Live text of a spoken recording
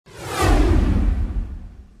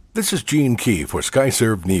This is Gene Key for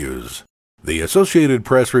Skyserve News. The Associated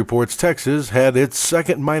Press reports Texas had its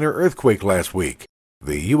second minor earthquake last week.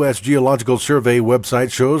 The U.S. Geological Survey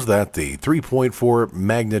website shows that the 3.4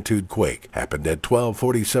 magnitude quake happened at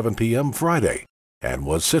 12:47 p.m. Friday and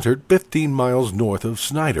was centered 15 miles north of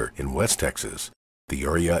Snyder in West Texas. The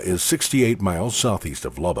area is 68 miles southeast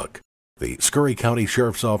of Lubbock. The Scurry County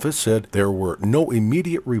Sheriff's Office said there were no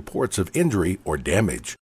immediate reports of injury or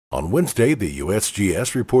damage. On Wednesday, the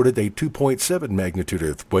USGS reported a 2.7 magnitude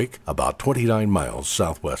earthquake about 29 miles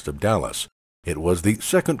southwest of Dallas. It was the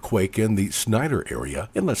second quake in the Snyder area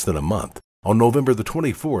in less than a month. On November the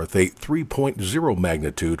 24th, a 3.0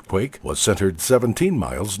 magnitude quake was centered 17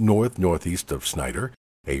 miles northeast of Snyder.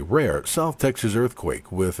 A rare South Texas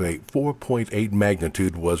earthquake with a 4.8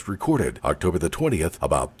 magnitude was recorded October the 20th,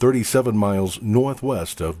 about 37 miles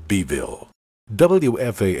northwest of Beeville.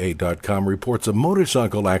 WFAA.com reports a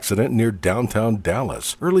motorcycle accident near downtown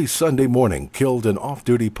Dallas early Sunday morning killed an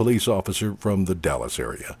off-duty police officer from the Dallas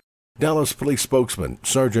area. Dallas police spokesman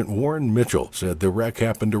Sergeant Warren Mitchell said the wreck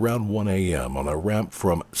happened around 1 a.m. on a ramp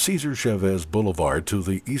from Cesar Chavez Boulevard to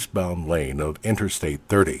the eastbound lane of Interstate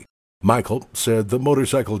 30. Michael said the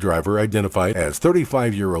motorcycle driver, identified as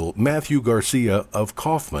 35-year-old Matthew Garcia of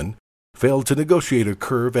Kaufman, failed to negotiate a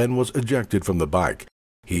curve and was ejected from the bike.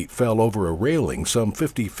 He fell over a railing some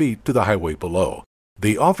 50 feet to the highway below.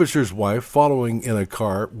 The officer's wife, following in a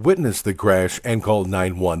car, witnessed the crash and called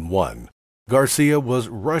 911. Garcia was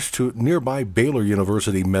rushed to nearby Baylor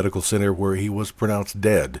University Medical Center where he was pronounced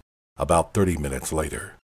dead about 30 minutes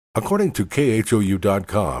later. According to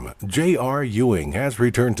KHOU.com, J.R. Ewing has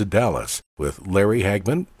returned to Dallas, with Larry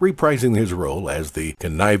Hagman reprising his role as the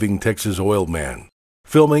conniving Texas oil man.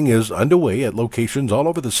 Filming is underway at locations all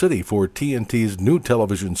over the city for TNT's new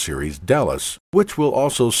television series Dallas, which will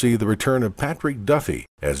also see the return of Patrick Duffy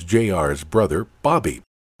as JR's brother Bobby,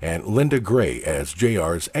 and Linda Gray as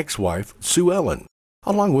JR's ex-wife Sue Ellen,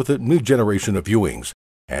 along with a new generation of Ewings.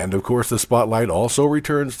 And of course, the spotlight also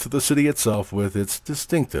returns to the city itself with its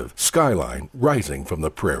distinctive skyline rising from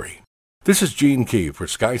the prairie. This is Gene Key for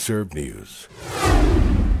Skyserve News.